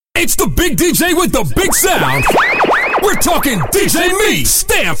It's the big DJ with the big sound. We're talking DJ Me,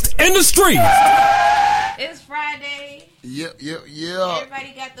 stamped in the street. It's Friday. Yep.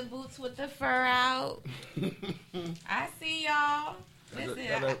 Everybody got the boots with the fur out. I see y'all.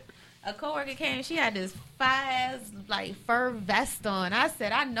 Listen, a coworker came. She had this fire-ass, fur vest on. I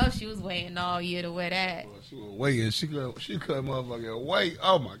said, I know she was waiting all year to wear that. Well, she was waiting. She couldn't motherfucking wait.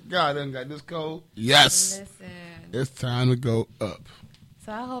 Oh, my God. I done got this cold. Yes. Listen. It's time to go up.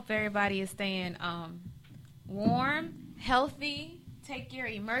 So I hope everybody is staying warm, healthy. Take your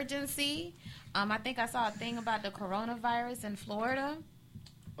emergency. I think I saw a thing about the coronavirus in Florida.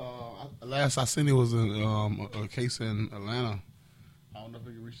 Last I seen it was a case in Atlanta. I don't know if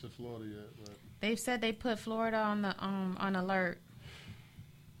it can reach to Florida yet. But They've said they put Florida on the on alert.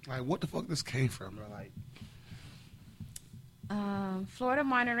 like, what the fuck this came from, bro? Like, Florida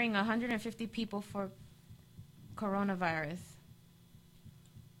monitoring 150 people for coronavirus.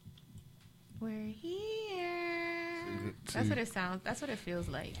 We're here. That's what it sounds. That's what it feels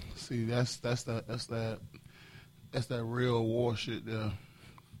like. see, that's that real war shit there.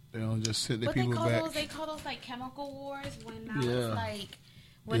 They don't just sit the What people back. they call those like chemical wars when now Yeah. it's like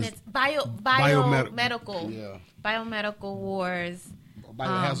when it's Biomedical. biomedical wars.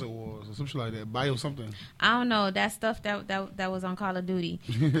 Biohazard wars or some shit like that. Bio something. I don't know that stuff that was on Call of Duty.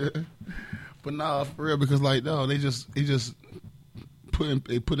 But nah, for real, because like no, they just put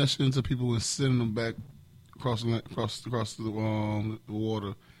that shit into people and sending them back across the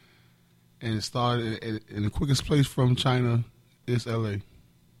water, and it started in the quickest place from China is LA.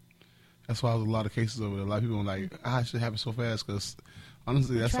 That's why there's a lot of cases over there. A lot of people are like, it should happen so fast because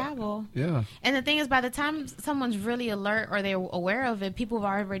honestly, that's Travel. Yeah. And the thing is, by the time someone's really alert or they're aware of it, people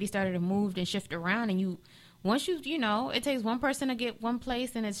have already started to move and shift around. And once it takes one person to get one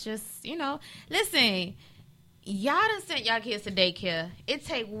place, and it's just, listen, y'all done sent y'all kids to daycare. It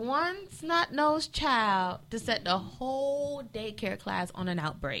take one snot-nosed child to set the whole daycare class on an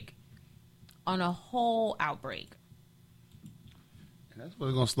outbreak. On a whole outbreak. And that's what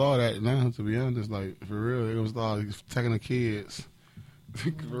they're going to start at now, to be honest. Like, for real, they're going to start attacking the kids. For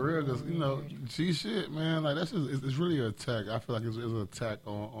real, because, G shit, man. Like, that's just, it's really an attack. I feel like it's an attack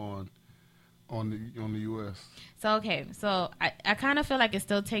on the U.S. So I kind of feel like it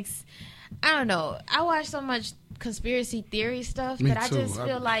still takes. I don't know. I watch so much conspiracy theory stuff Me that I too. just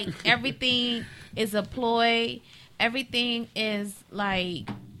feel like everything is a ploy. Everything is like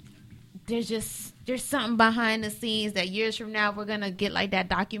there's something behind the scenes that years from now we're gonna get like that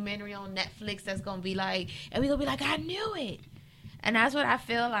documentary on Netflix that's gonna be like, and we're gonna be like, I knew it. And that's what I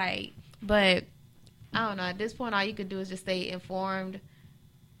feel like. But I don't know. At this point, all you can do is just stay informed,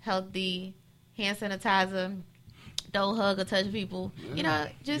 healthy, hand sanitizer, don't hug or touch people. Yeah.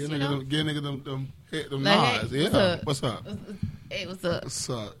 Just, Get nigga them like, nods. hey, Yeah. What's up? Hey, what's up? What's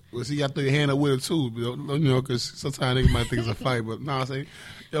up? Well, see, you got to throw your hand up with it, too. Because sometimes niggas might think it's a fight. But, I say,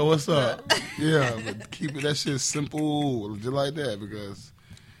 yo, what's up? Yeah, but keep it that shit simple, just like that, because,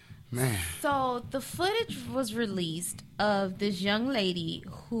 man. So, the footage was released of this young lady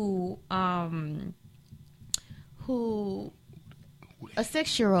who a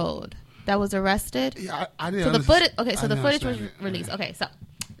 6-year-old that was arrested. Yeah, I didn't So the footage. Okay, so I the didn't footage was understand it. released. Okay, so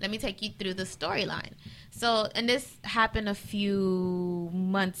let me take you through the storyline. So, and this happened a few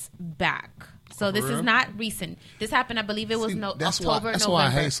months back. So this is not recent. This happened, I believe it was October, That's November. why I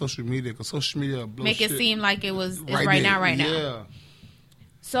hate social media, because social media blows Make it shit seem like it's right right there. now. Yeah.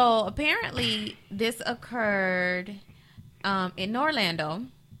 So apparently this occurred in Orlando,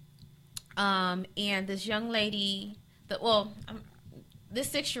 and this young lady, this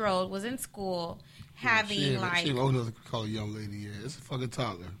 6-year-old was in school having she ain't old enough to call a young lady. Yeah, it's a fucking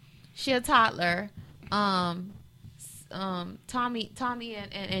toddler. She a toddler. Tommy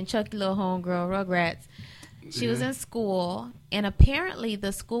and Chucky, little homegirl, Rugrats. She was in school, and apparently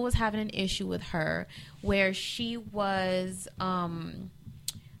the school was having an issue with her where she was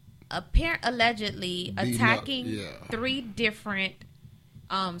allegedly Beating attacking up, 3 different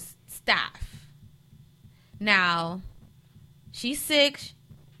staff. Now, she's 6,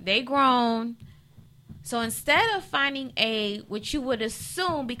 they grown. So instead of finding which you would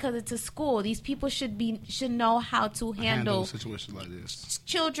assume, because it's a school, these people should know how to handle a situation like this.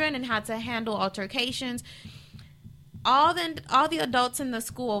 Children and how to handle altercations. All the adults in the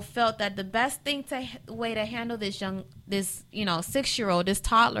school felt that the best way to handle this 6-year-old, this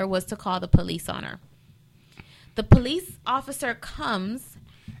toddler, was to call the police on her. The police officer comes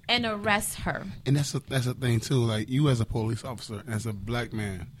and arrests her. And that's the thing too. Like, you as a police officer, as a black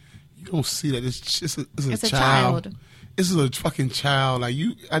man, you don't see that it's a child. This is a fucking child. Like,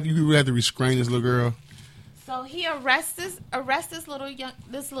 you would have to restrain this little girl. So he arrests this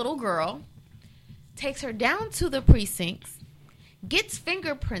little girl, takes her down to the precincts, gets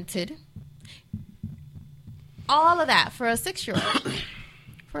fingerprinted, all of that for a 6-year-old.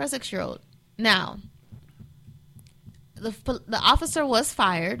 For a 6-year-old. Now, the officer was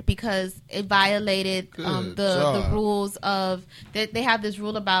fired because it violated the rules of they have this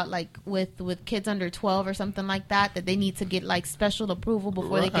rule about like with kids under 12 or something like that they need to get like special approval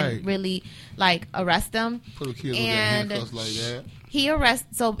before they can really like arrest them. Put a kid with handcuffs like that.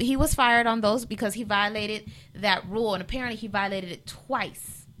 So he was fired on those because he violated that rule, and apparently he violated it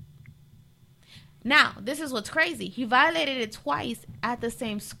twice. Now, this is what's crazy. He violated it twice at the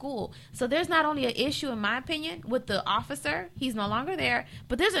same school. So there's not only an issue, in my opinion, with the officer. He's no longer there.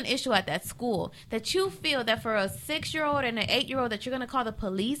 But there's an issue at that school that you feel that for a 6-year-old and an 8-year-old that you're going to call the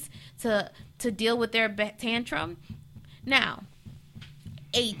police to deal with their tantrum. Now,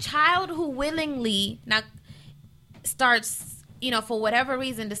 a child who willingly starts, for whatever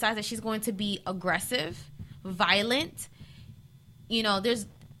reason, decides that she's going to be aggressive, violent,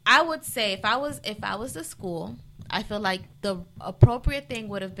 I would say if I was the school, I feel like the appropriate thing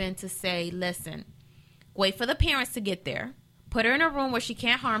would have been to say, listen, wait for the parents to get there, put her in a room where she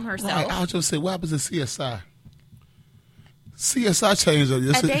can't harm herself. Right, I was just say, what happens to CSI? CSI changed it.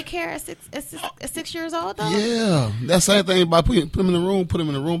 A daycare at 6 years old, though? Yeah, that's the same thing about put them in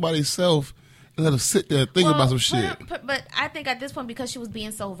the room by themselves and let them sit there and think about some shit. But I think at this point, because she was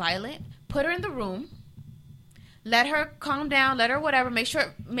being so violent, put her in the room. Let her calm down. Let her whatever. Make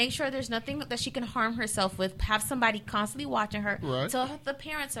sure there's nothing that she can harm herself with. Have somebody constantly watching her till the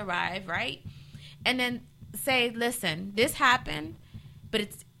parents arrive, right? And then say, "Listen, this happened, but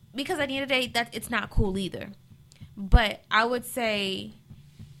it's because at the end of the day, that it's not cool either." But I would say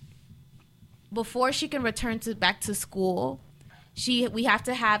before she can return back to school, we have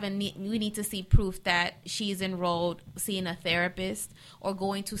to have we need to see proof that she's enrolled, seeing a therapist, or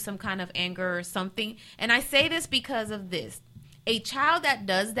going to some kind of anger or something. And I say this because of this: a child that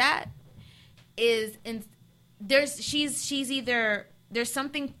does that she's either there's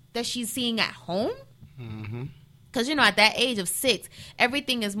something that she's seeing at home, because at that age of 6,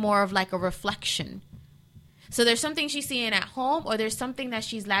 everything is more of like a reflection. So there's something she's seeing at home, or there's something that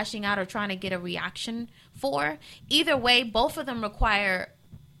she's lashing out or trying to get a reaction for. Either way, both of them require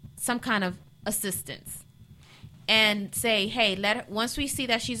some kind of assistance. And say, hey, once we see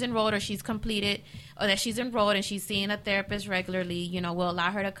that she's enrolled or she's completed, or that she's enrolled and she's seeing a therapist regularly, we'll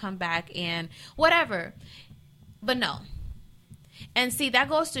allow her to come back and whatever. But no. And see, that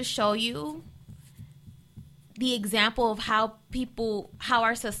goes to show you the example of how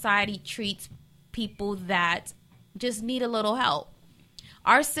our society treats people that just need a little help.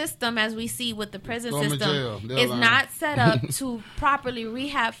 Our system, as we see with the prison system, is not set up to properly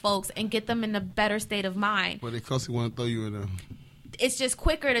rehab folks and get them in a better state of mind. But they constantly want to throw you in there. It's just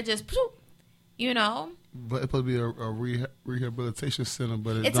quicker to just, But it's supposed to be a rehabilitation center,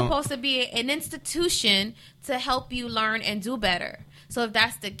 but it's supposed to be an institution to help you learn and do better. So if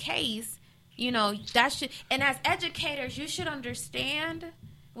that's the case, that should. And as educators, you should understand.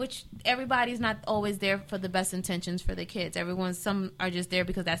 Which everybody's not always there for the best intentions for the kids. Some are just there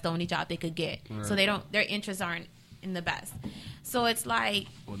because that's the only job they could get. Right. So their interests aren't in the best. So it's like,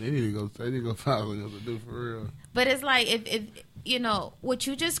 well, they need to go find something else to do for real. But it's like if what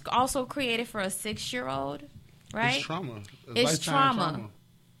you just also created for a 6-year-old, right? It's trauma. It's trauma.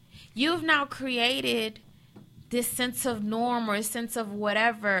 You've now created this sense of norm or a sense of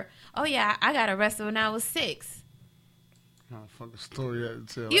whatever. Oh yeah, I got arrested when I was 6. Kind of fucking story I had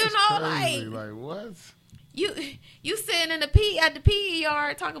to tell. Like what? You sitting in at the PE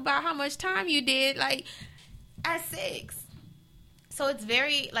yard talking about how much time you did like at 6. So it's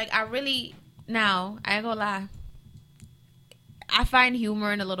very like I ain't gonna lie. I find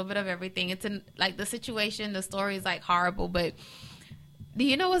humor in a little bit of everything. It's like the situation, the story is like horrible, but do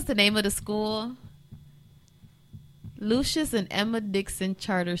you know what's the name of the school? Lucius and Emma Dixon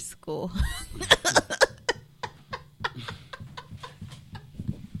Charter School.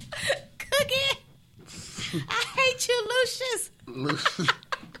 I hate you, Lucius.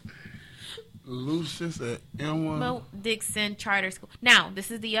 Lucius and Emma Dixon Charter School. Now,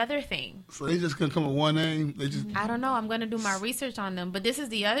 this is the other thing. So they just couldn't come with one name? I don't know. I'm going to do my research on them. But this is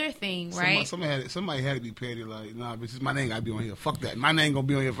the other thing, right? Somebody had to be petty. Like, nah, bitch, my name got to be on here. Fuck that. My name going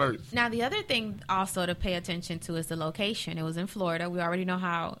to be on here first. Now, the other thing also to pay attention to is the location. It was in Florida. We already know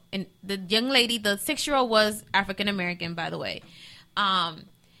how. And the young lady, the 6-year-old was African-American, by the way.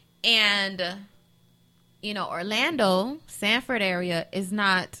 Orlando, Sanford area is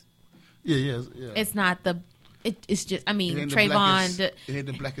not. Yeah. It's not the it's just, I mean, It ain't Trayvon. it ain't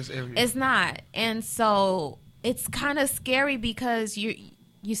the blackest area. It's not. And so it's kind of scary because you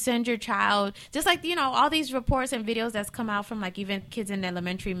send your child, just like, you know, all these reports and videos that's come out from like even kids in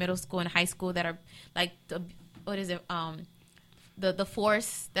elementary, middle school, and high school that are like, the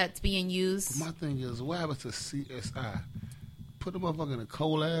force that's being used. My thing is, what happens to CSI? Put them motherfucker in a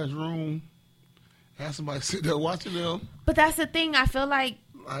cold ass room, have somebody sit there watching them. But that's the thing. I feel like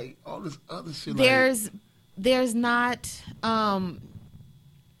all this other shit. There's not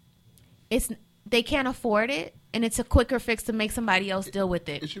they can't afford it, and it's a quicker fix to make somebody else deal with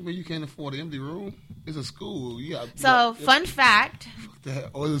it. It should mean you can't afford an empty room. It's a school. Fun fact.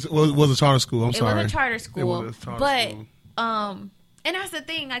 It was a charter school. I'm sorry. It was a charter school. It was a charter school. And that's the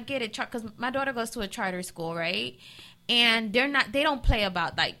thing. I get it, because my daughter goes to a charter school, right? And they don't play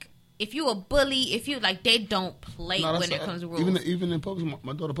about, like, if you a bully, if you, like, they don't play when it comes to rules. Even in public,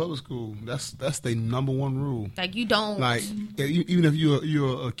 my daughter public school, that's their number one rule. Like, you don't. Like, even if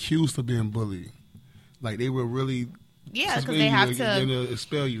you're accused of being bullied, like, they will really. Yeah, because they have to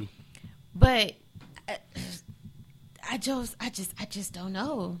expel you. But I just don't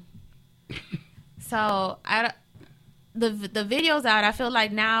know. So the video's out. I feel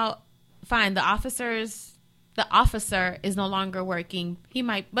like now, fine, the officer is no longer working. He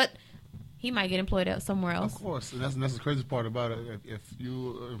might get employed somewhere else. Of course, and that's the crazy part about it. If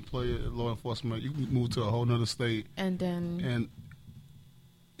you employ law enforcement, you can move to a whole nother state, and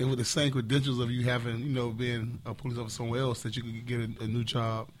with the same credentials of you having, you know, being a police officer somewhere else, that you could get a new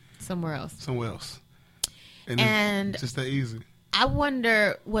job somewhere else, and it's just that easy. I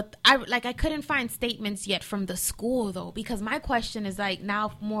wonder I couldn't find statements yet from the school, though, because my question is, like,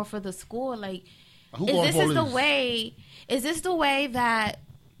 now more for the school, like, is this the way that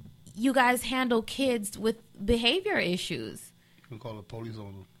you guys handle kids with behavior issues? You can call the police on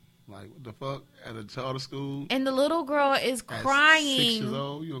them. Like, what the fuck? At a charter school? And the little girl is crying. 6 years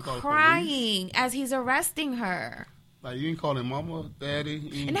old, you call crying as he's arresting her. Like, you ain't calling mama,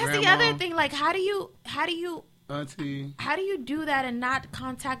 daddy, and that's grandma, the other thing. Like, how do you auntie, how do you do that and not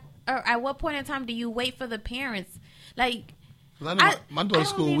contact? Or at what point in time do you wait for the parents? Like, my daughter's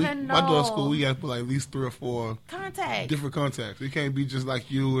school, we got to put like at least 3 or 4 different contacts. It can't be just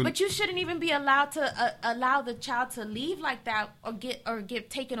like you. But you shouldn't even be allowed to allow the child to leave like that or get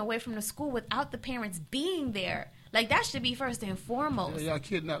taken away from the school without the parents being there. Like, that should be first and foremost. Yeah, y'all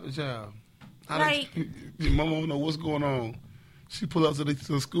kidnapped the child. Your mama don't know what's going on. She pull up to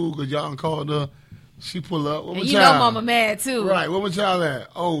the school because y'all called her. She pull up. Where my child? Know mama mad too. Right. Where my child at?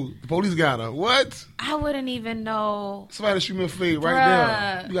 Oh, the police got her. What? I wouldn't even know. Somebody shoot me a fade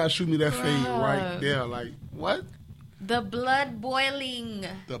right there. You got to shoot me that fade right there. Like, what? The blood boiling.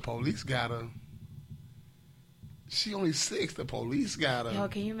 The police got her. She only 6. The police got her. Yo,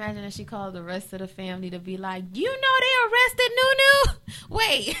 can you imagine if she called the rest of the family to be like, you know they arrested Nunu?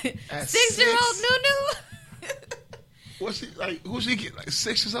 Wait, 6-year-old Nunu? What's she, like, who she get? Like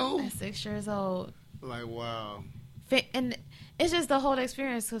 6 years old? At 6 years old. Like, wow. And it's just the whole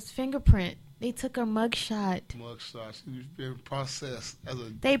experience, because fingerprint. They took her mugshot. She's been processed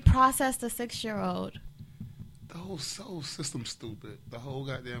They processed a 6-year-old. The whole system's stupid. The whole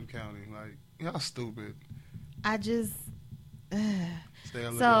goddamn county. Like, y'all stupid. I just... Stay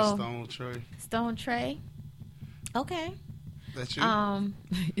on the Stone Trey. Stone Trey? Okay. That's you?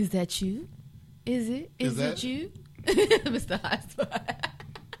 Is that you? Is it? Is it you? Mr. Hot Spot.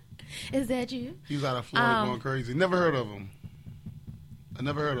 Is that you? He's out of Florida going crazy. Never heard of him. I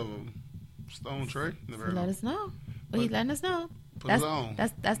never heard of him. Stone Trey? Never heard of him. Let us know. Well, he's letting us know. Put us on.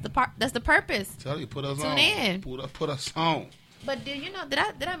 That's the part. That's the purpose. Tell you, put us Tune on. in. Put us on. But did you know? Did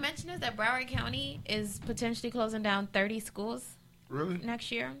I mention this, that Broward County is potentially closing down 30 schools? Really?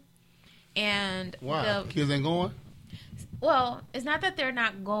 Next year. And why? Kids ain't going? Well, it's not that they're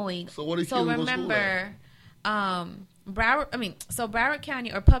not going. So what are kids going to school at? Broward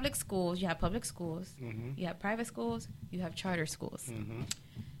County, or public schools, you have public schools, you have private schools, you have charter schools.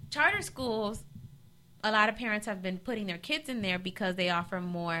 Charter schools, a lot of parents have been putting their kids in there because they offer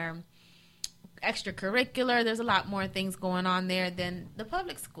more extracurricular. There's a lot more things going on there than the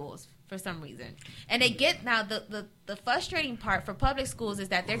public schools for some reason. And they get, now the frustrating part for public schools is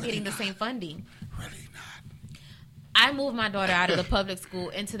that they're getting the same funding. Really not. I moved my daughter out of the public school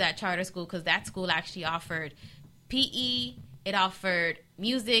into that charter school because that school actually offered PE, it offered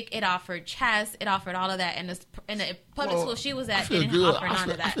music, it offered chess, it offered all of that. And the public school she was at didn't offer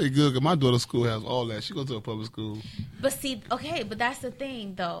none of that. I feel good because my daughter's school has all that. She goes to a public school. But see, but that's the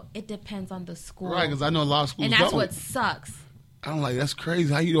thing, though. It depends on the school. Right, because I know a lot of schools don't. And that's what sucks. I'm like, that's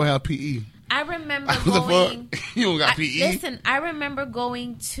crazy. How you don't have PE? I remember going... You don't got PE? Listen, I remember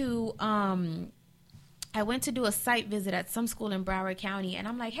going to... I went to do a site visit at some school in Broward County, and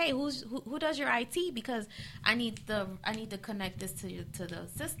I'm like, "Hey, who does your IT? Because I need to connect this to the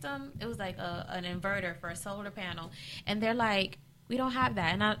system." It was like an inverter for a solar panel, and they're like, "We don't have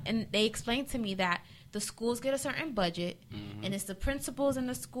that." And they explained to me that the schools get a certain budget, and it's the principals and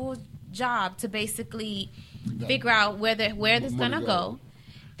the school's job to basically figure out where this is gonna go.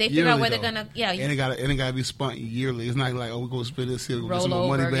 They figure out where they're gonna, and it gotta be spent yearly. It's not like, oh, we're gonna spend this here, get some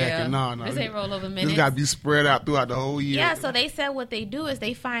more money back, and no, this ain't rollover minutes. This gotta be spread out throughout the whole year. Yeah, so they said what they do is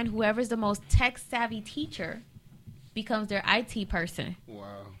they find whoever's the most tech savvy teacher becomes their IT person.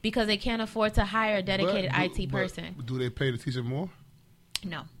 Wow. Because they can't afford to hire a dedicated IT person. Do they pay the teacher more?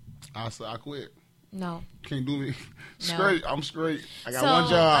 No. I quit. No. Can't do me. No. Straight. I'm straight. I got one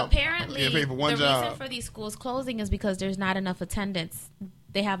job. Apparently, paid for one the job. reason for these schools closing is because there's not enough attendance.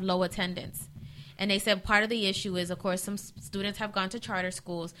 They have low attendance. And they said part of the issue is, of course, some students have gone to charter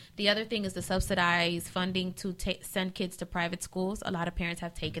schools. The other thing is the subsidized funding to send kids to private schools. A lot of parents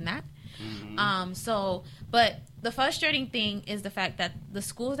have taken that. But the frustrating thing is the fact that the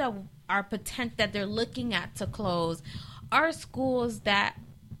schools that are that they're looking at to close are schools that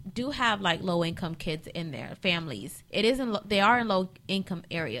do have like low income kids in their families. They are in low income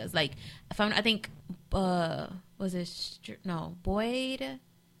areas. Like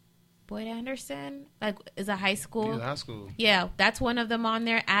Boyd Anderson, like, is a high school. Yeah, high school. Yeah, that's one of them on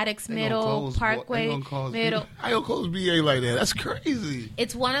there. Addicts Middle, Parkway Middle. I don't close BA like that. That's crazy.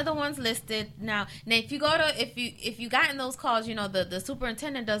 It's one of the ones listed now. Now, if you gotten those calls, you know the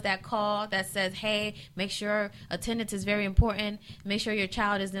superintendent does that call that says, "Hey, make sure attendance is very important. Make sure your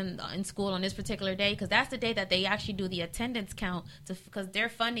child is in school on this particular day," because that's the day that they actually do the attendance count. Because their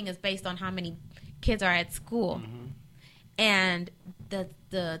funding is based on how many kids are at school, and the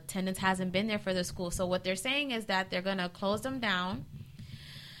attendance hasn't been there for the school. So what they're saying is that they're going to close them down.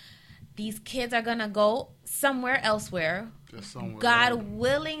 These kids are going to go somewhere elsewhere. God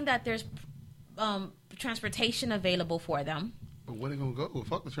willing that there's transportation available for them. But where they going to go?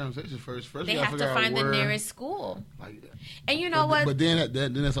 Fuck the transportation first. They have to find the nearest school. And you know what? But then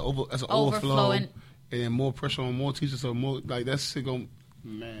that's an overflow. And then more pressure on more teachers. So more, like, that's shit going,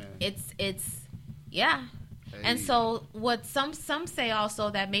 man. Yeah. And so what some say also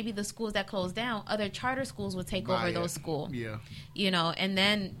that maybe the schools that close down, other charter schools will take over those schools. Yeah. You know, and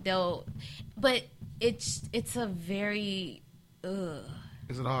then but it's a very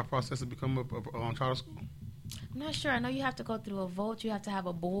Is it a hard process to become a charter school? I'm not sure. I know you have to go through a vote. You have to have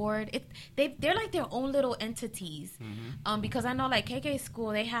a board. They're like their own little entities. Because I know like KK school,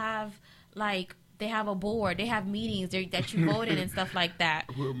 they have a board. They have meetings that you vote in and stuff like that.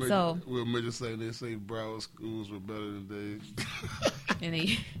 We'll just say they say Broward schools were better than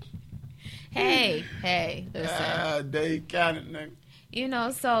Dave. Hey, listen. Dave counted, nigga. You know,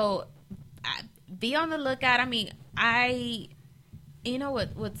 so be on the lookout. I mean, you know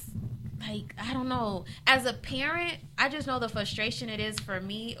what's like, I don't know. As a parent, I just know the frustration it is for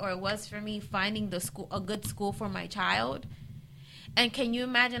me, or it was for me, finding a good school for my child. And can you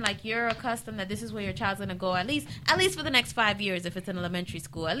imagine, like, you're accustomed that this is where your child's going to go at least for the next 5 years if it's in elementary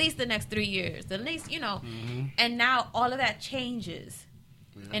school, at least the next 3 years, at least, you know. And now all of that changes.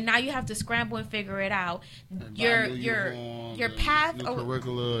 Yeah. And now you have to scramble and figure it out. Your path, new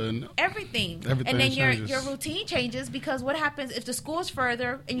curricula and everything. And then your routine changes, because what happens if the school's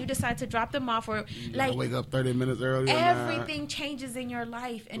further and you decide to drop them off, or like wake up 30 minutes earlier? Everything changes in your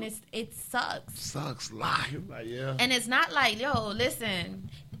life, and it sucks. Sucks life, like, yeah. And it's not like, yo, listen,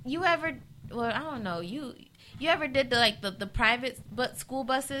 you ever? Well, I don't know, you ever did the private school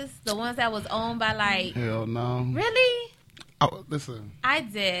buses, the ones that was owned by like? Hell no. Really? Oh, listen. I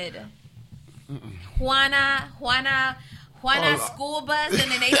did. Juana school bus, and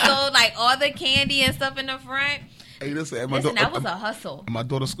then they sold like all the candy and stuff in the front. Hey, listen, that was a hustle. My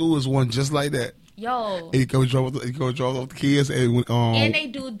daughter's school is one just like that. Yo. And you go drop off the kids, and they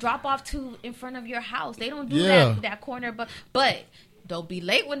do drop off to in front of your house. They don't do that corner, but don't be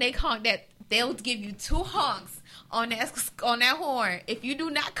late when they honk that. They'll give you 2 honks on that horn. If you do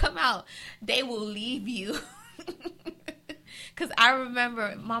not come out, they will leave you. Because I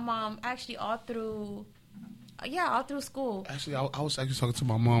remember my mom actually all through school. Actually, I was actually talking to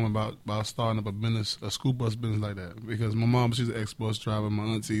my mom about starting up a school bus business like that. Because my mom, she's an ex-bus driver. My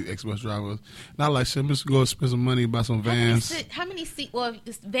auntie, ex-bus driver. Not like, shit, just go spend some money, buy some vans. How many seats? Well,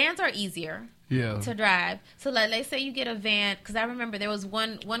 vans are easier. Yeah. To drive. So like, let's say you get a van. Because I remember there was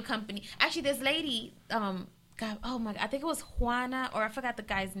one company. Actually, this lady, God, oh my God, I think it was Juana, or I forgot the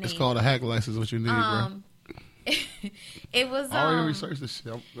guy's name. It's called a hack license. What you need, bro. It was. I already researched this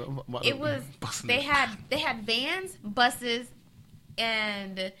shit. It was. They had vans, buses,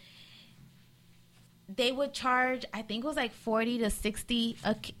 and they would charge, I think it was like 40 to 60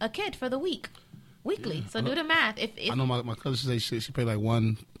 a kid for the weekly. Yeah, So do the math. If I know my cousin said she paid like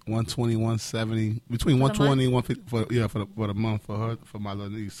 120, 170, between 120 and 150 for the month for my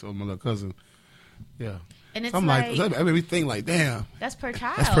little niece or my little cousin. Yeah. And it's so I'm like, I mean, we think like, damn. That's per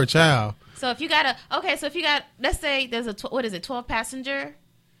child. That's per child. So if you got let's say there's a 12 passenger.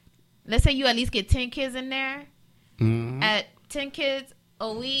 Let's say you at least get 10 kids in there. Mm-hmm. At 10 kids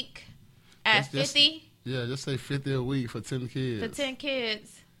a week at 50. Just say 50 a week for 10 kids. For 10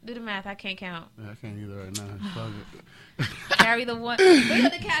 kids. Do the math. I can't count. Yeah, I can't either right now. Fuck it. Carry the one. Look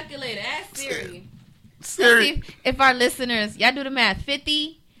at the calculator. Ask Siri. Siri. Let's see if our listeners, y'all do the math.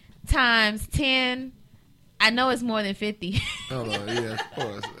 50 times 10. I know it's more than 50. Hold on, yeah, of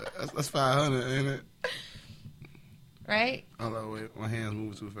course. That's 500, ain't it? Right? Hold on, wait. My hands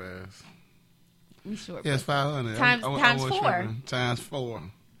moving too fast. We short. Yeah, it's 500. Times 4. Tripping. Times 4.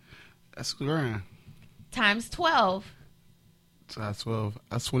 That's grand. Times 12. Times 12.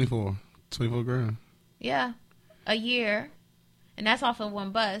 That's 24. 24 grand. Yeah. A year. And that's off of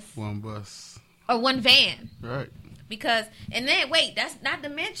one bus. One bus. Or one van. Right. Because, and then, wait, that's not to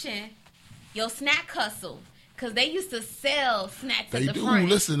mention your snack hustle. Because they used to sell snacks They at the do. front.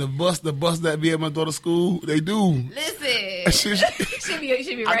 Listen, the bus that be at my daughter's school, they do. Listen. Should be I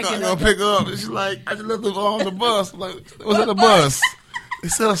right thought there. gonna pick her up. And she's like, I just left her on the bus. I'm like, what's at the bus? They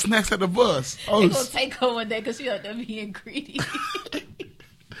sell snacks at the bus. Oh, They gonna take her one day because she out there being greedy.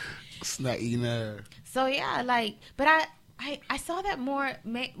 snack eating her. So yeah, like, but I saw that more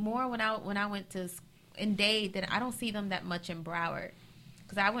when I went to in Dade. Than I don't see them that much in Broward.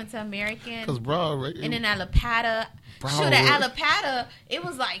 Because I went to American. Because Broward, right? And in Alapata. Shoot, at Alapata, it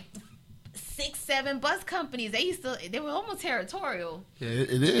was like 6, 7 bus companies. They were almost territorial. Yeah, it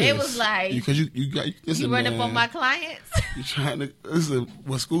is. It was like, because you run up on my clients. You trying to listen?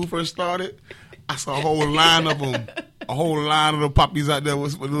 When school first started, I saw a whole line of them, a whole line of the puppies out there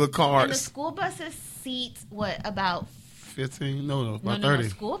with little cars. And the school buses seat about 15? No, about no, 30. no,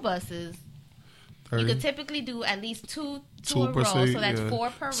 school buses. 30. You could typically do at least two Two a per row, seat, so that's yeah. 4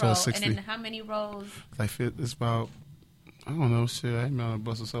 per So row. 60. And then how many rows? Like it's about, I don't know, shit. I ain't been on a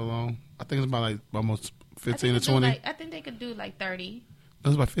bus for so long. I think it's about like almost 15 to 20. I think they could do like 30,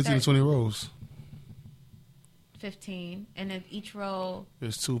 That's about 15 to 20 rows. 15, and then each row.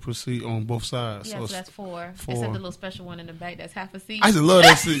 There's 2 per seat on both sides. Yeah, so that's 4. Except the little special one in the back that's half a seat. I used to love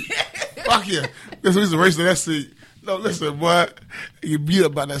that seat. Fuck yeah. Because we used to race to that seat. No, listen, boy. You get beat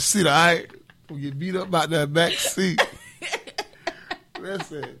up by that seat, all right? You get beat up by that back seat.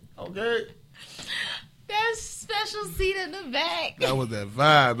 Listen, okay? That special seat in the back. That was that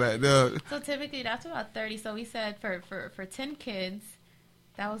vibe back there. So typically that's about 30. So we said for 10 kids,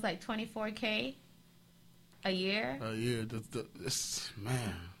 that was like $24K a year. Yeah, this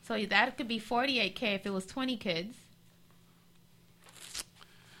man. So that could be $48K if it was 20 kids.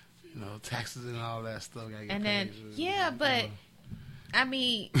 You know, taxes and all that stuff. Gotta get And then paid. but I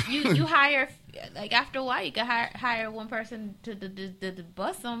mean, you hire, like, after a while you can hire one person to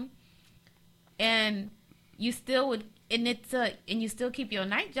bus them, and you still would, and you still keep your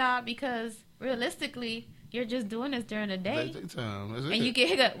night job, because realistically you're just doing this during the day. Daytime. That's And it. you get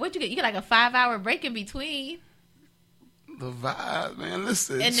you get like a 5-hour break in between, the vibe, man.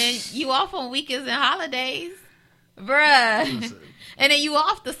 Listen. and then you off on weekends and holidays, bruh. Listen. And then you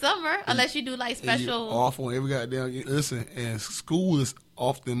off the summer unless you do like And you special. off on every goddamn. Listen, and school is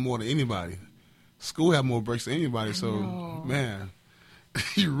often more than anybody. School have more breaks than anybody. So, man,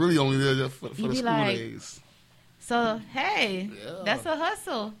 you really only there just for the be school like, days. So hey, Yeah. that's a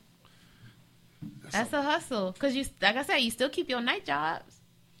hustle. That's a hustle, because you, like I said, you still keep your night jobs.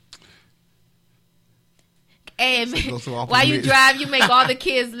 And So go to office while you meetings. drive, you make all the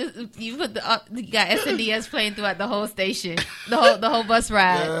kids listen. You put you got SNDS playing throughout the whole station, the whole bus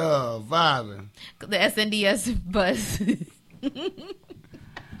ride. Yeah, vibing. The SNDS bus.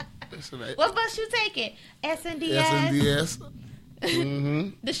 Listen, man. What bus you taking? SNDS. SNDS. Mm-hmm.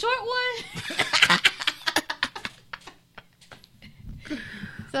 The short one.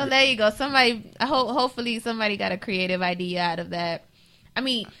 So there you go. Hopefully somebody got a creative idea out of that. I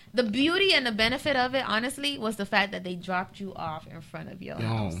mean, the beauty and the benefit of it, honestly, was the fact that they dropped you off in front of your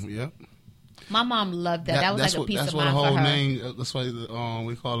house. Yep. My mom loved that. That was like a piece of mind That's for what the whole her. name. That's why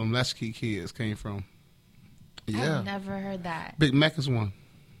we call them latchkey kids came from. Yeah. I've never heard that. Big Mac is one.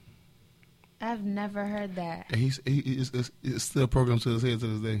 I've never heard that. And it's still programmed to his head to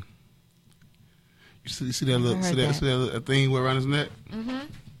this day. You see that little, see that little thing around his neck? Mm-hmm.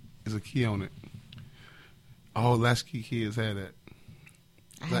 There's a key on it. All latchkey kids had that.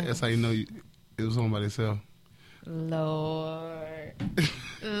 That's how you know it was owned by themselves. Lord.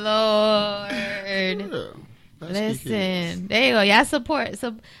 Lord. That's kids. Listen, there you go. Y'all support.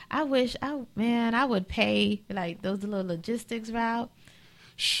 So I wish, I would pay like those little logistics route.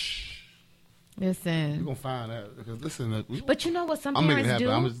 Shh. Listen, You're gonna find that because listen. But you know what some I'm making parents it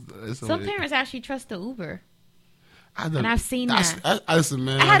happen. do? Some parents actually trust the Uber. And I've seen that. I listen,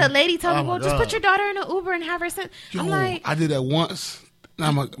 man. I had a lady tell me, "Well, just God. put your daughter in an Uber and have her send." I'm like, I did that once.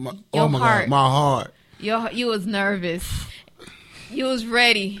 Now Your heart. God, my heart. you was nervous. You was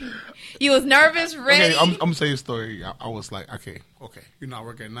ready. You was nervous, ready. Okay, I'm gonna tell you a story. I was like, okay, you know, I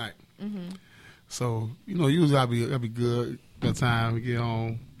work at night, so you know, usually I'll be good. Good time, we get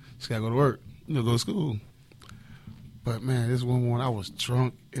home. Just gotta go to work. You know, go to school. But man, this one morning I was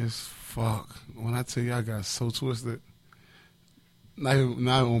drunk as fuck. When I tell you, I got so twisted. Not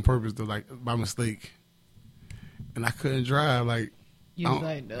on purpose, though, like by mistake. And I couldn't drive. Like You was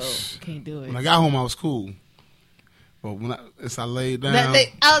like, no, can't do it. when I got home, I was cool. But when I laid down, I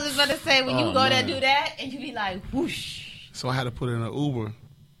was just about to say when you go there man. do that and you be like, whoosh. So I had to put in an Uber.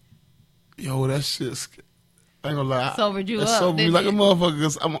 Yo, that shit. I ain't gonna lie. Sobered you It up, sobered me didn't like a it? motherfucker.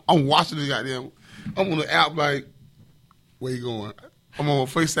 'Cause I'm watching the goddamn. I'm on the app like, where you going? I'm on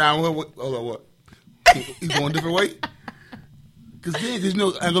FaceTime. Hold on, what? You going a different way? Cause you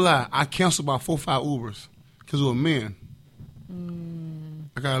know, I ain't gonna lie. I canceled about 4 or 5 Ubers because it was men.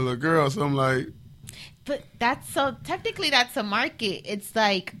 I got a little girl, so I'm like, But technically that's a market. It's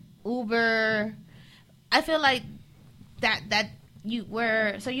like Uber. I feel like that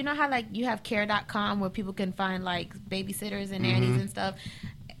so you know how like you have care.com where people can find like babysitters and nannies and stuff.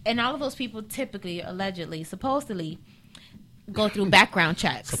 And all of those people typically, allegedly, supposedly go through background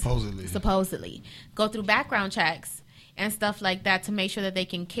checks. Supposedly. Go through background checks and stuff like that to make sure that they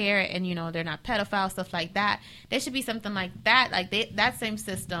can care and, you know, they're not pedophiles, stuff like that. There should be something like that, that same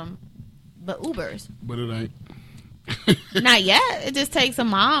system, but Ubers. but it ain't. Not yet. It just takes a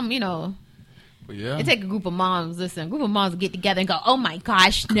mom, you know. But yeah. It takes a group of moms. Listen, a group of moms get together and go, oh my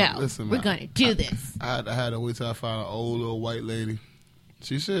gosh, no. Listen, we're man, going to do this. I had to wait till I found an old little white lady.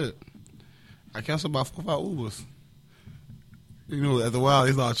 She said, I canceled about 4 or 5 Ubers. You know, after a while,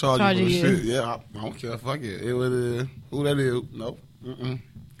 they start charging you for the shit. Yeah, I don't care. Fuck it. It was who that is. Nope.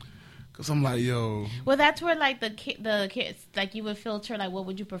 Because I'm like, yo. Well, that's where, like, the kids, like, you would filter, like, what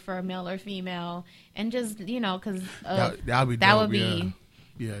would you prefer, male or female? And just, you know, because that'd be that dope, would be.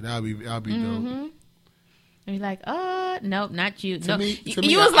 Yeah, that'd be dope. And you're like, nope, not you. To No, me,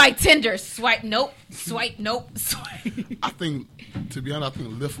 you was like Tinder, swipe, nope, swipe. I think, to be honest, I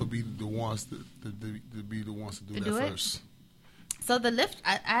think Lyft would be the ones to be the ones to do that first. So the Lyft,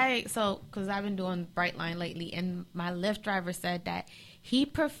 because I've been doing Brightline lately, and my Lyft driver said that he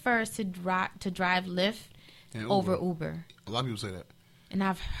prefers to drive Lyft over Uber. A lot of people say that. And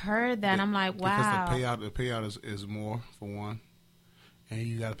I've heard that, and I'm like, wow. Because the payout is more, for one, and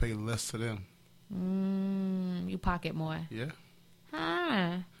you got to pay less to them. You pocket more. Yeah.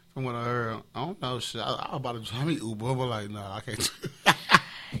 Huh. From what I heard, I don't know shit. I was about to drive me Uber, but like, nah, I can't.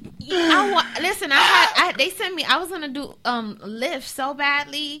 Listen, they sent me. I was gonna do Lyft so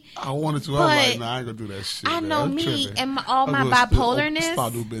badly. I wanted to. I was like, nah, I ain't gonna do that shit. I man. know I'm me tripping. and all my bipolarness.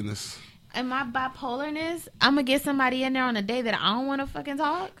 Start do business. And my bipolarness, I'm gonna get somebody in there on a day that I don't want to fucking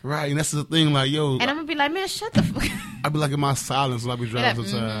talk. Right, and that's the thing. Like, yo, and I'm gonna be like, man, shut the fuck. I be like in my silence when I be driving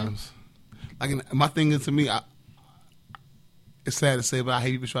sometimes. Like, my thing is, to me, it's sad to say, but I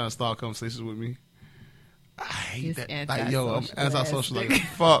hate people trying to start conversations with me. I hate that. Like, yo, I'm antisocial. Like,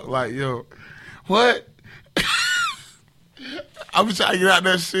 fuck. Like, yo, what? I be trying to get out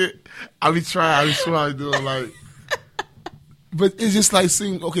that shit. I be trying to do it. Like, but it's just like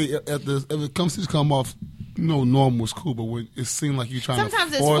seeing, okay, if it comes to come off, you know, normal is cool, but when it seems like you're trying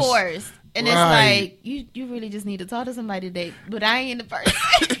sometimes to force. It's forced. And right. It's like, you really just need to talk to somebody today, but I ain't the person.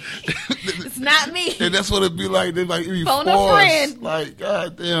 It's not me. And that's what it be like. They like, you phone forced. a friend. Like,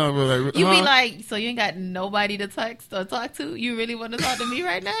 goddamn. Like, You be like, so you ain't got nobody to text or talk to? You really want to talk to me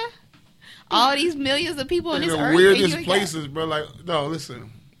right now? All these millions of people on this earth. Weirdest places, bro. Like, no,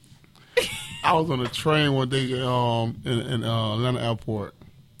 listen. I was on a train one day in Atlanta airport.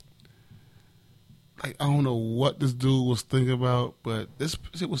 Like, I don't know what this dude was thinking about, but this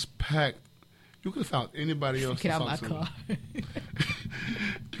shit was packed. You could have found anybody else Get to out talk my to. car. You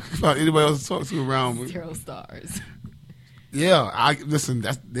could have found anybody else to talk to around me. 0 stars. Yeah, listen.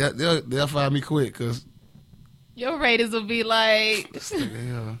 They'll find me quick because Your ratings will be like.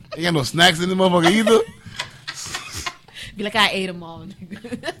 ain't got no snacks in the motherfucker either. Be like, I ate them all.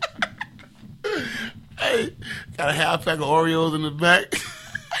 Hey, got a half pack of Oreos in the back.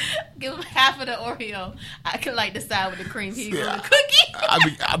 Give him half of the Oreo. I can like decide with the cream. He goes the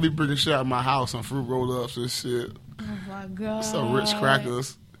cookie. I be bringing shit out of my house, some fruit roll ups and shit. Oh my god. Some Ritz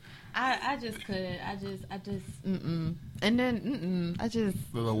crackers. I just couldn't. I just. Mm-mm. And then I just.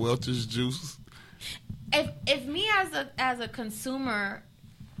 Little Welch's juice. If me as a consumer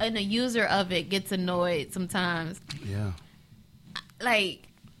and a user of it gets annoyed sometimes. Yeah. Like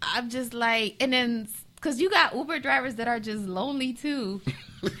I'm just like, and then because you got Uber drivers that are just lonely too,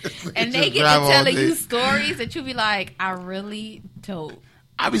 and they get to telling you stories that you be like, I really don't.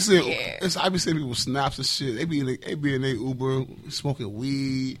 I be seeing people snaps and shit. They be in their Uber smoking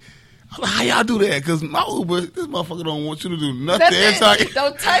weed. I'm like, how y'all do that? Because my Uber, this motherfucker don't want you to do nothing.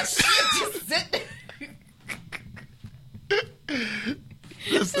 Don't touch shit. Just sit.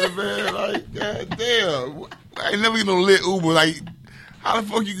 Listen, man, like, god damn. I ain't never get no lit Uber. Like, how the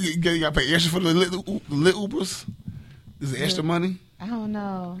fuck you gotta pay extra for the lit Ubers? Is it extra money? I don't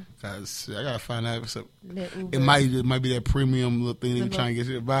know. Cause I gotta find out. Lit Uber. It might be that premium little thing they be trying to get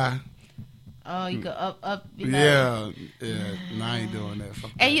you to buy. Oh, you go up. Yeah. No, I ain't doing that.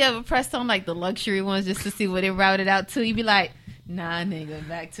 Fuck and that. you ever pressed on like the luxury ones just to see what it routed out to? You be like, nah, nigga,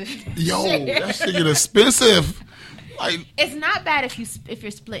 back to yo, that shit get expensive. Like, it's not bad if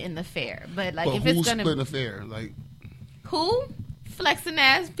you're splitting the fare, but like if it's gonna splitting the fare, like who flexing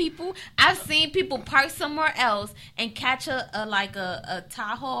ass people. I've seen people park somewhere else and catch a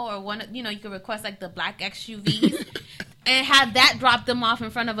Tahoe or one. You know, you can request like the black SUVs and have that drop them off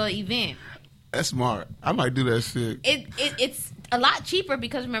in front of an event. That's smart. I might do that shit. It's a lot cheaper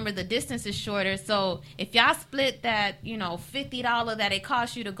because remember the distance is shorter. So if y'all split that, $50 that it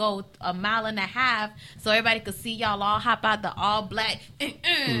costs you to go a mile and a half, so everybody could see y'all all hop out the all black.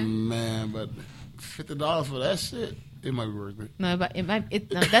 Man, but $50 for that shit, it might be worth it. No, but it might.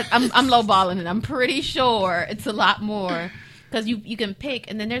 I'm lowballing it. I'm pretty sure it's a lot more because you can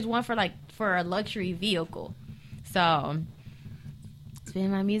pick, and then there's one for a luxury vehicle. So.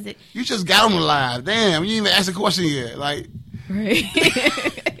 Spin my music. You just got on the live. Damn, you didn't even ask a question yet. Like, right.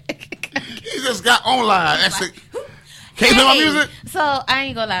 You just got on live. Can't you play my music? So I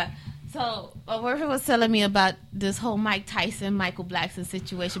ain't gonna lie. So Werford was telling me about this whole Mike Tyson, Michael Blackson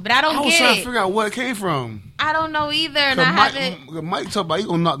situation, but I was trying to figure out where it came from. I don't know either, and I haven't. Mike talk about he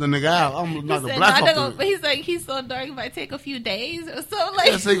gonna knock the nigga out. I'm gonna knock the black off the. He's like, he's so dark. It might take a few days or so.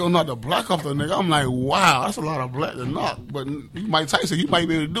 Like, he gonna knock the black off the nigga. I'm like, wow, that's a lot of black to knock. But Mike Tyson, he might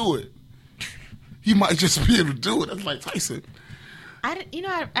be able to do it. He might just be able to do it. That's Mike Tyson. I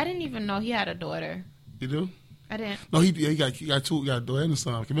didn't even know he had a daughter. You do? I didn't. No, he got two. He got a daughter and a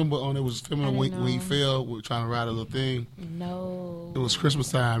son. Remember on it was filming when he fell, trying to ride a little thing. No. It was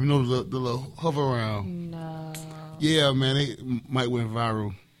Christmas time. You know the little hover around. No. Yeah, man. Mike went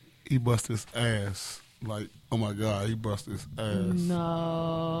viral. He bust his ass. Like, oh my God, he bust his ass.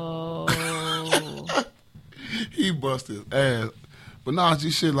 No. He bust his ass. But nah,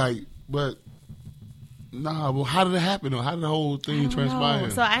 just shit like, but. Nah, well, how did it happen though? How did the whole thing transpire?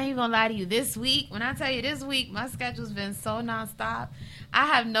 So I ain't gonna lie to you. This week, when I tell you this week, my schedule's been so nonstop. I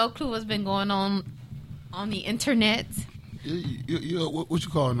have no clue what's been going on the internet. What you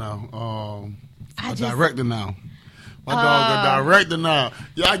call it now? A director now. My dog a director now.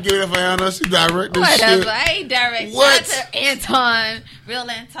 Y'all get it for Anna. She directing shit. Whatever. I ain't directing. What? Shout out to Anton, real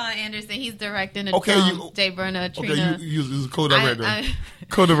Anton Anderson. He's directing the Jay Burner, Trina. Okay, you co-director.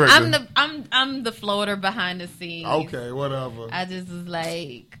 Co-director. I'm the floater behind the scenes. Okay, whatever. I just was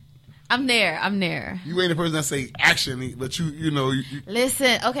like, I'm there. You ain't the person that say action, but you know.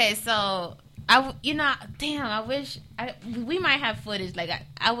 Listen, okay, so I wish we might have footage. Like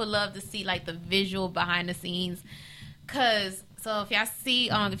I would love to see like the visual behind the scenes. So if y'all see,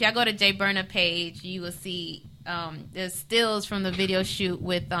 if y'all go to Jay Burner page, you will see there's stills from the video shoot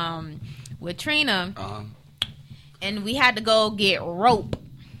with Trina, and we had to go get rope.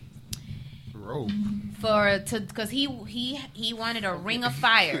 Because he wanted a ring of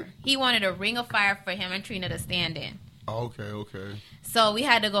fire. He wanted a ring of fire for him and Trina to stand in. Okay. So we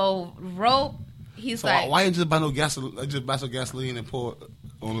had to go rope. He's like, why didn't you just buy no gasoline? Just buy some gasoline and pour it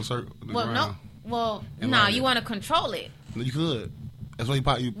on the circle. Well, no, you want to control it. No, you could. That's why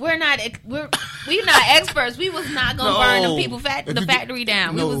you. We're not experts. We was not gonna burn the people factory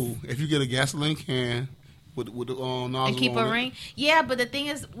down. No, if you get a gasoline can with the nozzle and keep a ring. It. Yeah, but the thing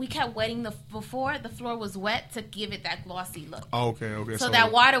is, we kept wetting before the floor was wet to give it that glossy look. Okay. So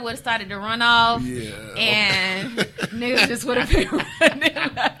that water would have started to run off. Yeah. And niggas just would have been running.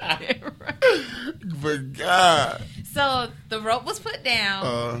 But God. So the rope was put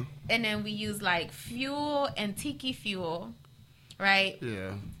down. And then we used like fuel and tiki fuel, right?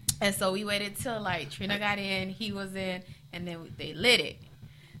 Yeah. And so we waited till like Trina got in, he was in, and then they lit it.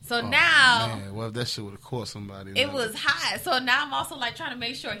 So now, man, well, if that shit would have caught somebody. it was hot. So now I'm also like trying to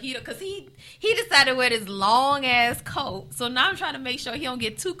make sure because he decided to wear this long ass coat. So now I'm trying to make sure he don't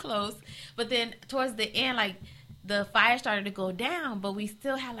get too close. But then towards the end, like the fire started to go down, but we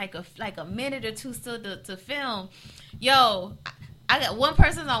still had like a minute or two still to film. Yo, I got one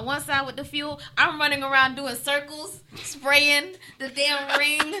person on one side with the fuel. I'm running around doing circles, spraying the damn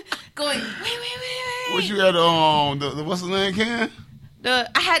ring, going wait. What you had the what's the name can?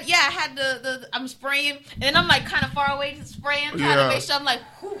 I had the I'm spraying, and then I'm like kind of far away spraying, trying to make sure I'm like,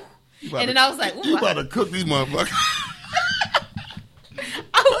 whew. And then I was like, ooh, you about to cook these motherfuckers.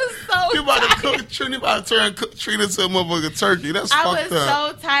 I was so You about to tired. cook Trina, about to turn Trina into a motherfucking turkey. That's I fucked was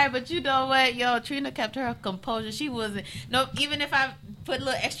up. so tired, but you know what? Yo, Trina kept her composure. She wasn't, no, even if I put a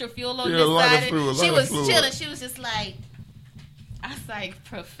little extra fuel on this side, she was chilling. She was just like, I was like,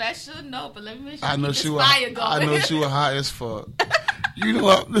 professional, but let me I know she was. fire going. I know she was hot as fuck. You know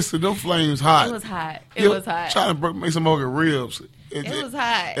what? Listen, them flames hot. It was hot. It was hot. Trying to make some motherfucking ribs. It was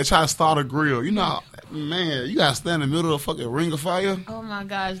hot. And try to start a grill. You know, man, you gotta stand in the middle of a fucking ring of fire. Oh my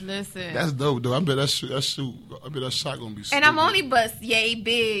gosh, listen. That's dope, though. I bet that shot gonna be. And I'm only bust yay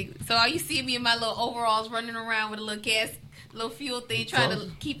big, so all you see me in my little overalls running around with a little little fuel thing, trying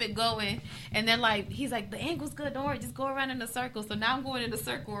to keep it going. And then like he's like, the angle's good, don't worry, just go around in a circle. So now I'm going in a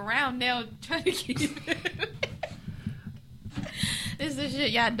circle around now, trying to keep it. This is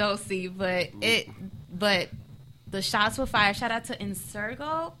shit y'all don't see, but the shots were fire. Shout out to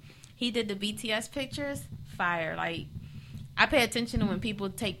Insurgo. He did the BTS pictures. Fire. Like, I pay attention to when people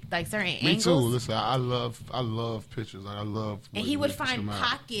take like certain angles. Me too. Listen, I love pictures. Like, I love. And he would find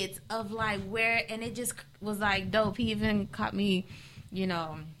pockets of like where, and it just was like dope. He even caught me, you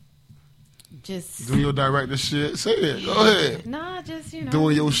know, just doing your director shit. Say it. Go ahead. Nah, just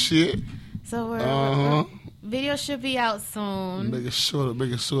doing your shit. So we're video should be out soon. Making sure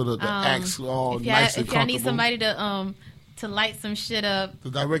that the acts all if nice and if y'all need comfortable. somebody to light some shit up, The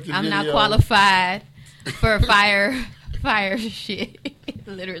director I'm video. not qualified for fire shit.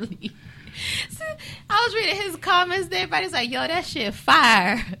 Literally. So, I was reading his comments there. Everybody's like, yo, that shit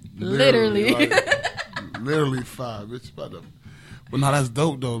fire. Literally. Literally fire, bitch. But no, that's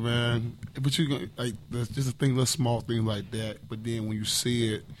dope though, man. But you gonna like there's just a thing, little small things like that. But then when you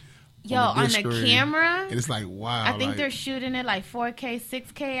see it, yo, on the screen, camera, and it's like wow. I think like, they're shooting it like 4K,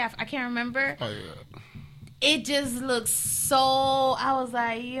 6K. I can't remember. Oh yeah. It just looks so. I was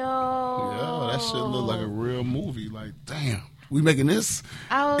like, yo. Yeah, that shit look like a real movie. Like, damn, we making this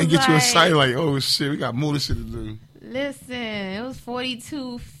I was and get you like, excited. Like, oh shit, we got more shit to do. Listen, it was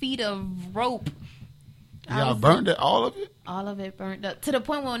 42 feet of rope. Y'all burned it, all of it? All of it burned up to the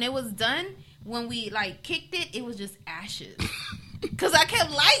point when it was done. When we like kicked it, it was just ashes. Cause I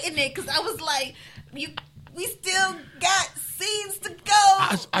kept lighting it. Cause I was like, we still got scenes to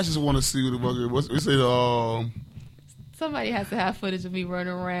go. I just want to see what the fuck it was. We say Somebody has to have footage of me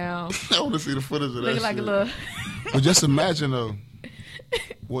running around. I want to see the footage of that. Looking like shit. a little. But just imagine though,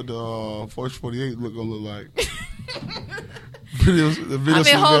 what the Force 48 gonna look like. The video I'm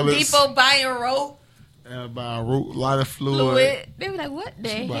in Home surveillance Depot buying rope. and by a lighter fluid. They were like, what the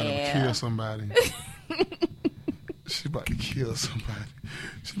She about to hell? kill somebody. She about to kill somebody.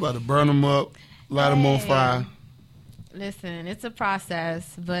 She about to burn them up, light them on fire. Listen, it's a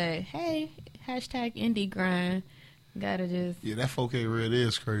process, but hey, hashtag indie grind. Gotta just. Yeah, that 4K red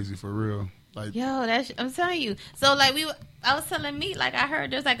is crazy for real. Like, Yo, I'm telling you. So like I was telling me, like I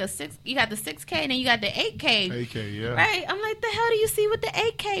heard there's like you got the 6K and then you got the 8K. 8K, yeah. Right? I'm like, the hell do you see with the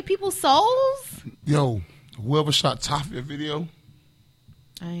 8K? People's souls? Yo, whoever shot Tafia video,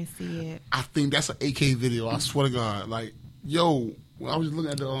 I ain't see it. I think that's an 8K video. I swear to God. Like, yo, when I was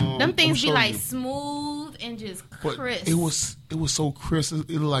looking at the Them things be I'm like showing you. smooth and just But crisp. it was so crisp. It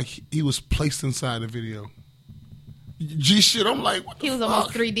looked like he was placed inside the video. G shit. I'm like, what the He was fuck?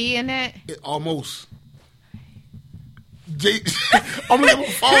 almost 3D in that. Almost. I'm looking at my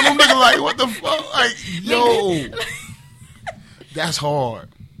phone. I'm looking like, what the fuck? Like, yo, that's hard,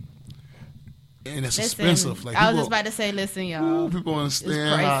 and it's Listen, expensive. Like, I was people- just about to say, listen, y'all. people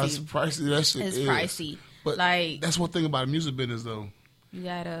understand how it's pricey that shit It's is. pricey. But Like, that's one thing about the music business, though. you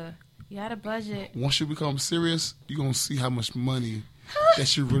gotta budget. Once you become serious, you're gonna see how much money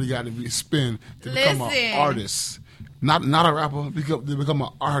that you really got to spend to become Listen. an artist. Not a rapper, to become an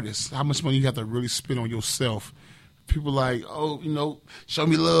artist. How much money you have to really spend on yourself. People like, oh, show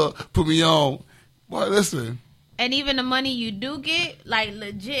me love, put me on. Boy, listen. And even the money you do get, like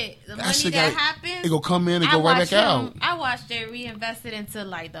legit, the money shit that got- happens, it go come in and go right back out. I watched it reinvested into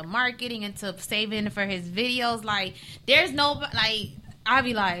like the marketing, into saving for his videos. Like, there's no like, I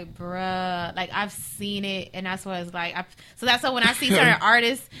be like, bruh, like I've seen it, and that's what it's like. So that's why when I see certain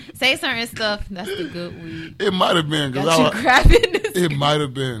artists say certain stuff, that's the good weed. It might have been because Got you grabbing this. It might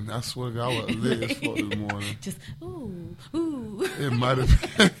have been. I swear to God, I was lit as fuck this morning. Just ooh. It might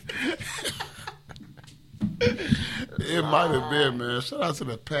have been. It might have been, man. Shout out to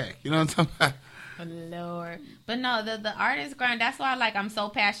the pack. You know what I'm talking about? Oh, Lord. But no, the artist grind, that's why like I'm so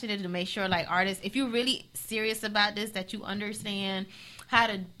passionate to make sure like artists, if you're really serious about this, that you understand how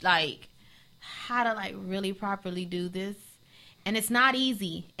to really properly do this. And it's not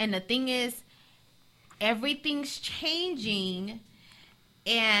easy. And the thing is, everything's changing,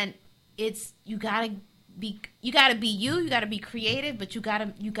 and it's you gotta be you, you gotta be creative, but you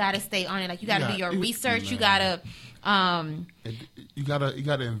gotta stay on it. Like you gotta do your research, man. You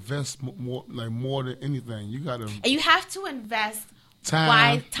gotta invest more than anything. And you have to invest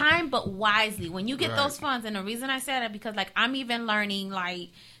time, but wisely. When you get those funds, and the reason I say that because like I'm even learning like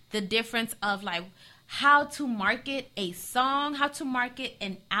the difference of like how to market a song, how to market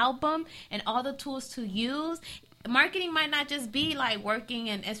an album, and all the tools to use. Marketing might not just be like working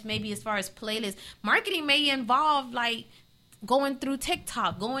and maybe as far as playlists. Marketing may involve like going through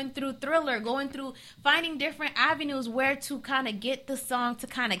TikTok, going through Thriller, going through finding different avenues where to kind of get the song to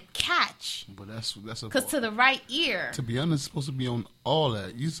kind of catch. But that's because to the right ear. To be honest, it's supposed to be on all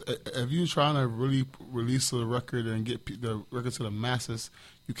that. If you're trying to really release a record and get the record to the masses,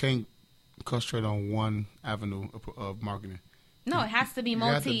 you can't concentrate on one avenue of marketing. No, it has to be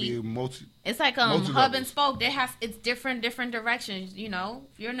multi. It's like hub and spoke. It's different directions. You know,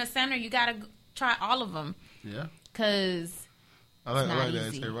 if you're in the center, you gotta try all of them. Yeah. Cause I like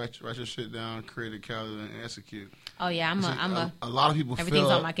that. Say write your shit down, create a calendar, and execute. Oh yeah, a lot of people. Everything's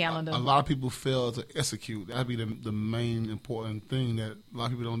on my calendar. A lot of people fail to execute. That'd be the main important thing that a lot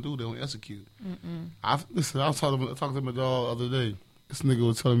of people don't do. They don't execute. I was talking to my dog the other day. This nigga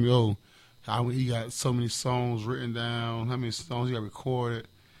was telling me, how he got so many songs written down, how many songs he got recorded.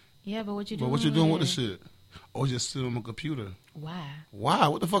 Yeah, but what you doing? But what you doing with the shit? Or just sitting on my computer? Why?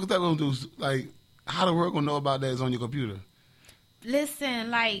 What the fuck is that gonna do? Like, how the world gonna know about that is on your computer?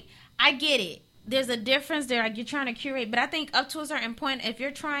 Listen, like, I get it. There's a difference there. Like, you're trying to curate, but I think up to a certain point, if you're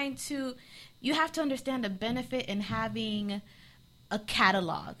trying to, you have to understand the benefit in having a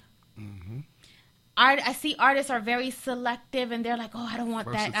catalog. Mm-hmm. I see artists are very selective, and they're like, I don't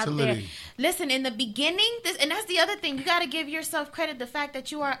want that out there. Listen, in the beginning, and that's the other thing, you got to give yourself credit, the fact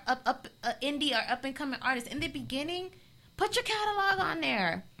that you are indie or up-and-coming artist. In the beginning, put your catalog on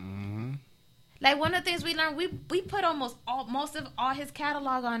there. Mm-hmm. Like, one of the things we learned, we put most of all his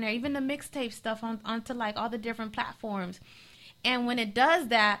catalog on there, even the mixtape stuff onto, like, all the different platforms. And when it does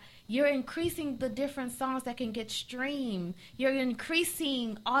that, you're increasing the different songs that can get streamed. You're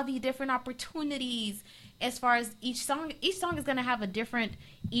increasing all the different opportunities as far as each song. Each song is going to have a different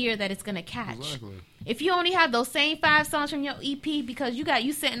ear that it's going to catch. Exactly. If you only have those same 5 songs from your EP because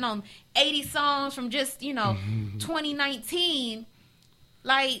you sitting on 80 songs from just, 2019,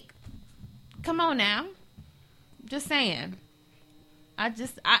 like, come on now. Just saying. I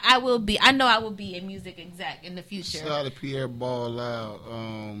know I will be a music exec in the future. Shout out to Pierre Ball Loud.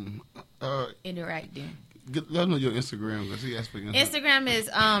 Interacting. Let him know your Instagram. Because he asked for Instagram is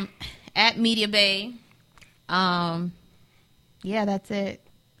at Media Bay. Yeah, that's it.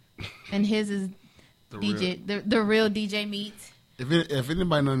 And his is the real DJ Meats. If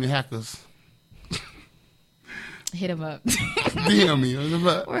anybody know any hackers, hit him up. DM me.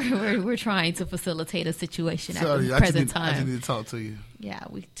 We're trying to facilitate a situation at the present time. I just need to talk to you. Yeah,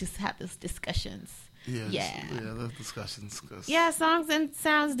 we just have these discussions. Yeah, those discussions. Yeah, songs and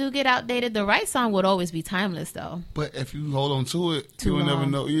sounds do get outdated. The right song would always be timeless, though. But if you hold on to it, you will never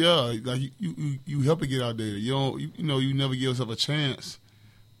know. Yeah, like you help it get outdated. You never give yourself a chance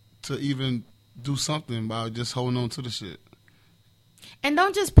to even do something by just holding on to the shit. And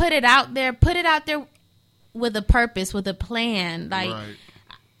don't just put it out there. Put it out there with a purpose, with a plan. Like,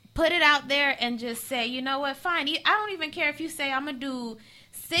 put it out there and just say, you know what, fine. I don't even care if you say I'm going to do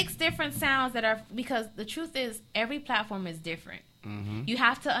 6 different sounds because the truth is every platform is different. Mm-hmm. You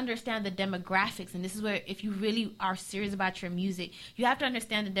have to understand the demographics. And this is where, if you really are serious about your music, you have to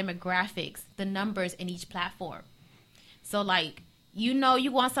understand the demographics, the numbers in each platform. So, like,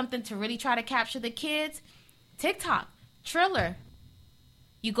 you want something to really try to capture the kids, TikTok, Triller.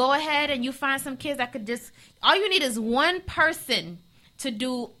 You go ahead and you find some kids that could all you need is one person to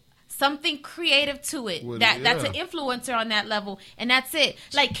do something creative to it. That's an influencer on that level, and that's it.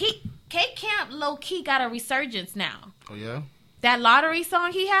 Like K-Camp low-key got a resurgence now. Oh, yeah? That lottery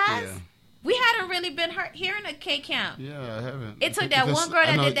song he has? Yeah. We hadn't really been hearing a K-Camp. Yeah, I haven't. It took that one girl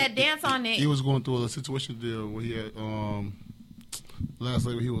that did that dance on it. He was going through a situation deal where he had last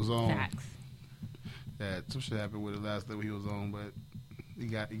label he was on. Facts. Yeah, some shit happened with the last label he was on, but he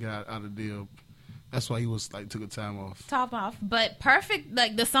got out of the deal. That's why he was like took a time off. Top off, but perfect.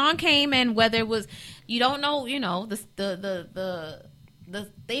 Like the song came, and whether it was, you don't know, the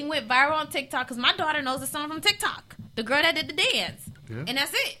thing went viral on TikTok because my daughter knows the song from TikTok. The girl that did the dance, and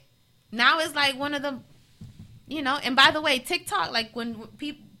that's it. Now it's like one of the, And by the way, TikTok, like when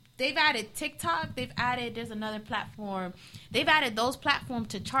people they've added TikTok, there's another platform. They've added those platforms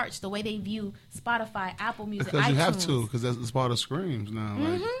to charts the way they view Spotify, Apple Music, because iTunes. You have to, because that's part of Screams now.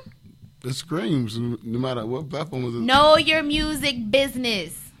 Like, it screams no matter what platform is it. Know your music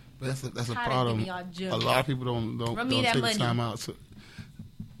business. That's a problem. A lot of people don't take the time out to.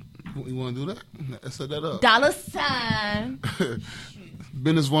 You want to do that? Let's set that up. $.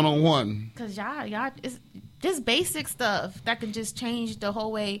 Business 101. Cause y'all, it's just basic stuff that can just change the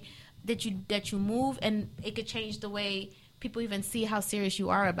whole way that you move, and it could change the way people even see how serious you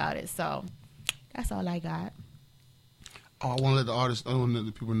are about it. So that's all I got. Oh, I want to let the artists, I want to let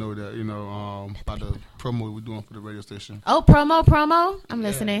the people know that, about the promo we're doing for the radio station. Oh, promo? I'm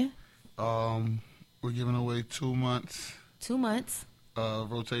listening. We're giving away 2 months. 2 months.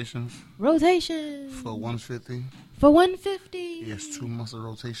 Rotations. Rotation. For $150. For $150. Yes, 2 months of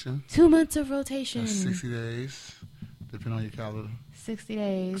rotation. 2 months of rotation. That's 60 days, depending on your calendar. 60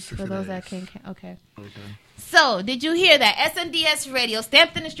 days 60 for those that can. Okay. So, did you hear that? SNDS Radio,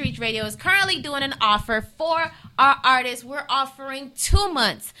 Stamped in the Streets Radio, is currently doing an offer for our artists. We're offering 2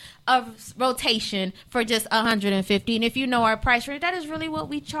 months of rotation for just $150. And if you know our price range, that is really what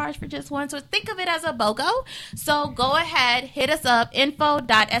we charge for just one. So think of it as a BOGO. So go ahead, hit us up,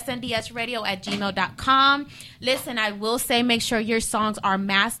 info.sndsradio@gmail.com. Listen, I will say make sure your songs are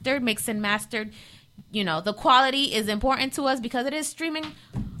mastered, mixed and mastered. The quality is important to us because it is streaming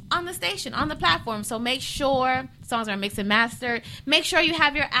on the station, on the platform. So make sure songs are mixed and mastered. Make sure you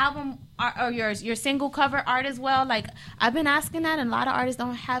have your album or your single cover art as well. Like, I've been asking that, and a lot of artists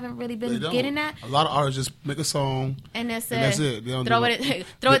haven't really been getting that. A lot of artists just make a song, and that's it. They don't throw it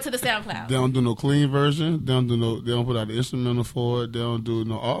to the SoundCloud. They don't do no clean version. They don't put out the instrumental for it. They don't do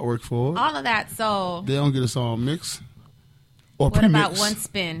no artwork for it. All of that. So they don't get a song mixed or what pre-mixed. About one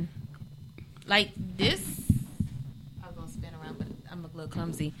spin? Like this, I was gonna spin around, but I'm a little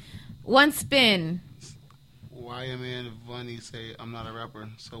clumsy. One spin. YMN and Bunny say, "I'm not a rapper."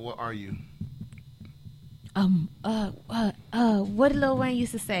 So what are you? What did Lil Wayne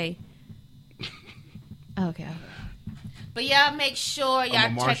used to say? Okay. But y'all make sure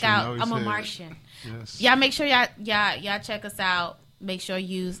y'all check out. I'm a Martian. Yes. Y'all make sure y'all check us out. Make sure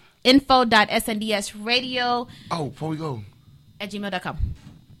you use info.sndsradio. Oh, before we go, @gmail.com.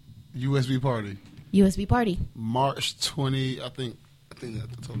 USB party. USB party. March 20. I think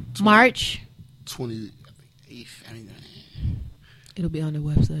that's 20, March 28th. It'll be on the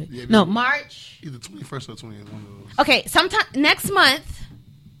website. Yeah, no, March. Either 21st or 20th. One of those. Okay, sometime next month.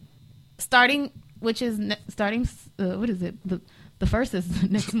 Starting. What is it? The first is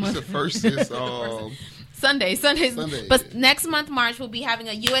next month. The first is Sundays. But next month, March, we'll be having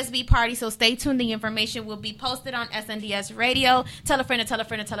a USB party, so stay tuned. The information will be posted on SNDS Radio. Tell a friend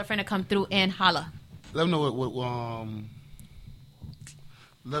to come through and holla. Let them know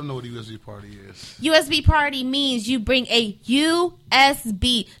let them know what the USB party is. USB party means you bring a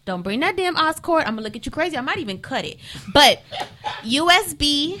USB. Don't bring that damn OS cord. I'm going to look at you crazy. I might even cut it. But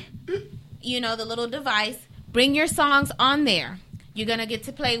USB, the little device, bring your songs on there. You're going to get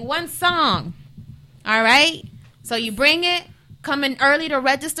to play one song. All right? So you bring it. Come in early to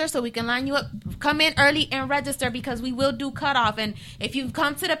register so we can line you up. Come in early and register because we will do cutoff. And if you've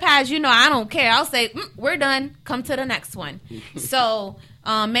come to the past, I don't care. I'll say, we're done. Come to the next one. So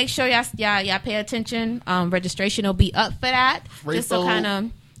make sure y'all pay attention. Registration will be up for that. Free just food. So kind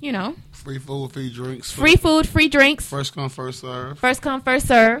of, Free food, free drinks. Free food, free drinks. First come, first serve. First come, first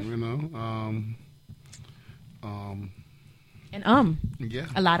serve. And Yeah.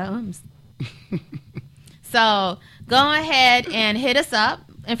 a lot of ums. So go ahead and hit us up.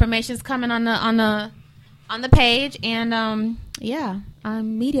 Information's coming on the page, and I'm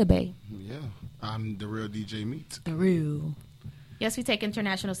Media Bay. Yeah, I'm the real DJ Meat. The real. Yes, we take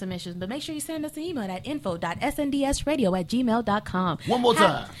international submissions, but make sure you send us an email at info.sndsradio@gmail.com. One more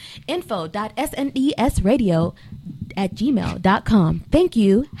time. info.sndsradio@gmail.com. Thank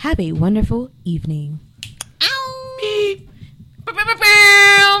you. Have a wonderful evening. Ow!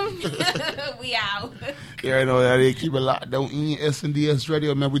 We out. Yeah, I know that. Keep it locked. Don't eat SNDS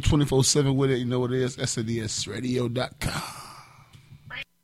Radio. Man, we 24/7 with it. You know what it is. SNDSradio.com.